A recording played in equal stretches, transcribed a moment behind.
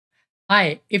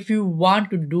Hi, if you want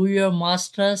to do your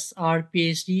master's or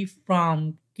PhD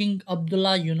from King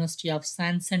Abdullah University of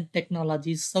Science and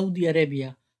Technology, Saudi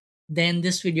Arabia, then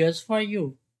this video is for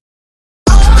you.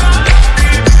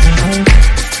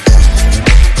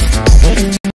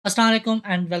 Assalamualaikum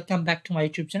and welcome back to my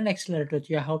YouTube channel Accelerator.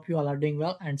 I hope you all are doing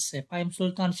well and safe. I am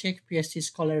Sultan Sheikh, PhD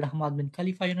scholar at Hamad bin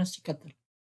Khalifa University, Qatar.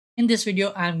 In this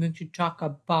video, I am going to talk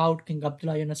about King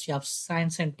Abdullah University of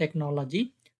Science and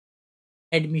Technology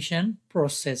admission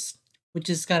process, which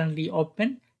is currently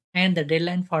open, and the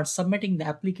deadline for submitting the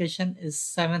application is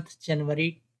 7th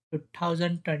January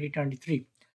 2023.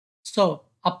 So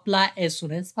apply as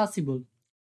soon as possible.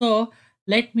 So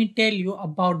let me tell you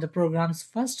about the programs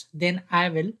first, then I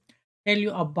will tell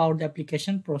you about the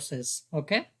application process.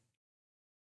 Okay.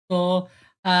 So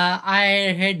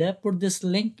I had put this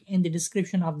link in the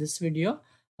description of this video.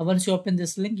 Once you open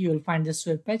this link, you will find this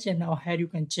web page, and now here you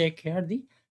can check here the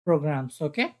programs.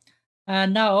 Okay.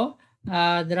 Now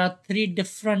there are three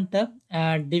different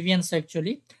divisions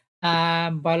actually: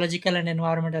 biological and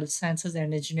environmental sciences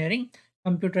and engineering,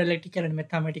 computer electrical and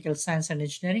mathematical science and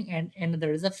engineering, and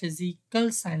another is a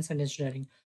physical science and engineering.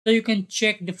 So you can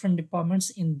check different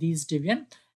departments in these division,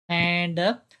 and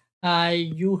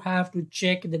you have to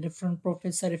check the different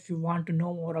professor. If you want to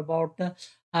know more about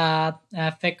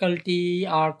faculty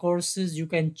or courses, you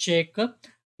can check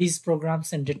these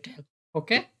programs in detail.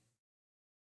 Okay.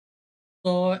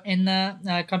 So in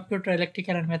computer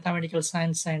electrical and mathematical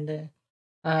science and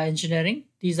engineering,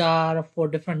 these are four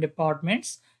different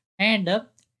departments, and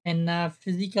in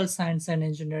physical science and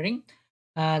engineering,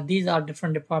 these are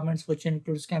different departments which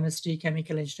includes chemistry,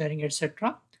 chemical engineering,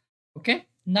 etc. Okay.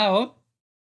 Now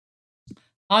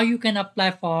how you can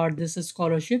apply for this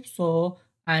scholarship. So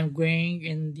I'm going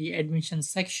in the admission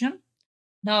section.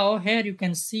 Now here you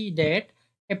can see that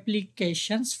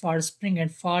applications for spring and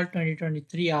fall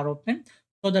 2023 are open.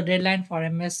 So the deadline for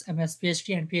MS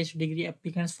Ph.D and PhD degree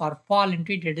applicants for fall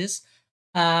entry date is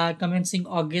commencing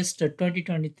August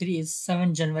 2023 is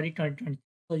 7 January 2020.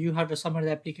 So you have to submit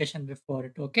the application before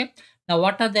it. Okay. Now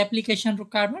what are the application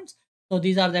requirements? So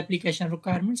these are the application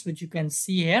requirements which you can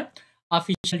see here: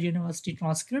 official university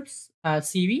transcripts,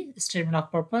 CV, statement of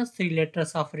purpose, 3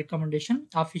 letters of recommendation,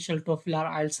 official TOEFL or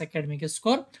IELTS academic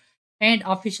score, and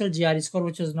official GRE score,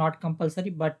 which is not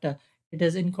compulsory, but it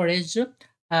is encouraged,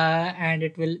 and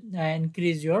it will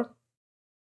increase your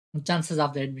chances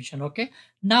of the admission. Okay.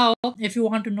 Now if you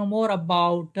want to know more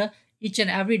about each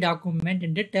and every document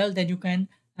in detail, then you can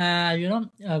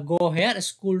go here,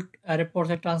 school reports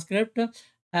and transcript.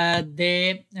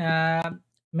 They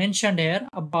mentioned here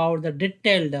about the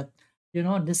detailed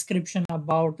description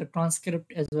about the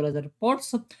transcript as well as the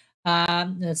reports.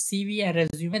 The CV and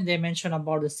resume, they mention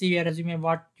about the CV and resume,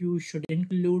 what you should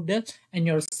include in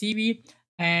your CV,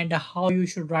 and how you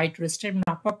should write your statement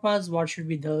of purpose, what should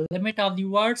be the limit of the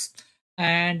words,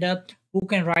 and who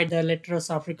can write the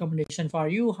letters of recommendation for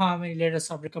you, how many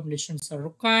letters of recommendations are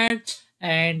required,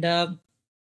 and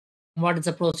what is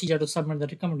the procedure to submit the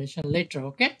recommendation letter.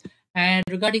 Okay. And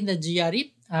regarding the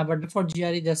GRE, but before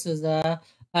GRE, this is the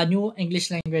new English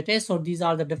language test. So these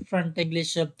are the different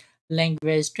English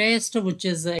language test, which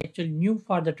is actually new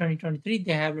for the 2023.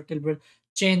 They have little bit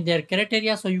changed their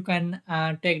criteria, so you can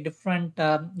take different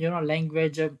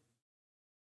language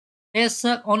tests.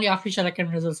 Only official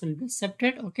academic results will be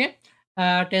accepted. Okay.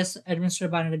 Tests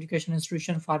administered by an education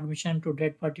institution for admission to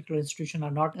that particular institution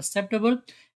are not acceptable,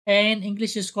 and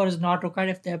English score is not required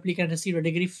if the applicant received a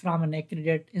degree from an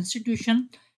accredited institution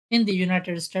in the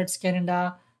United States,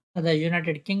 Canada, the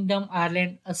United Kingdom,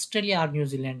 Ireland, Australia, or New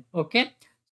Zealand. Okay.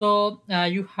 So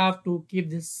you have to keep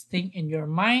this thing in your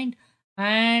mind,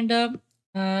 and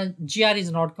GR is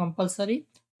not compulsory.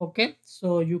 Okay.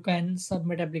 So you can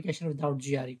submit application without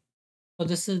GRE. So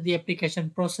this is the application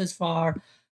process for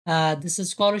this is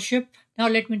scholarship. Now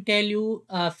let me tell you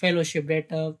fellowship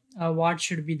that what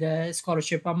should be the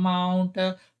scholarship amount,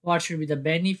 what should be the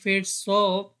benefits.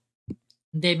 So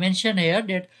they mention here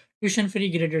that tuition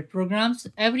free graded programs,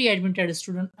 every admitted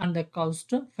student under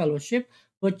Kaust fellowship,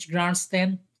 which grants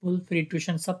them full free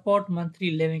tuition support, monthly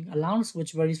living allowance,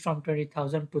 which varies from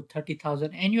 20,000 to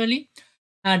 30,000 annually,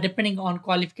 depending on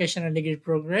qualification and degree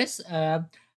progress.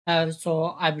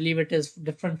 So I believe it is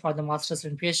different for the Masters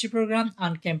and PhD program,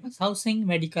 on-campus housing,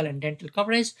 medical and dental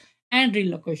coverage, and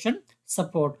relocation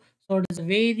support. So it is a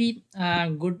very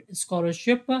good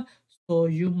scholarship. So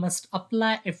you must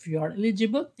apply if you are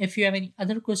eligible. If you have any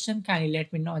other question, kindly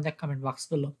let me know in the comment box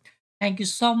below. Thank you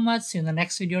so much. See you in the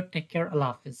next video. Take care.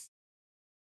 Allah Hafiz.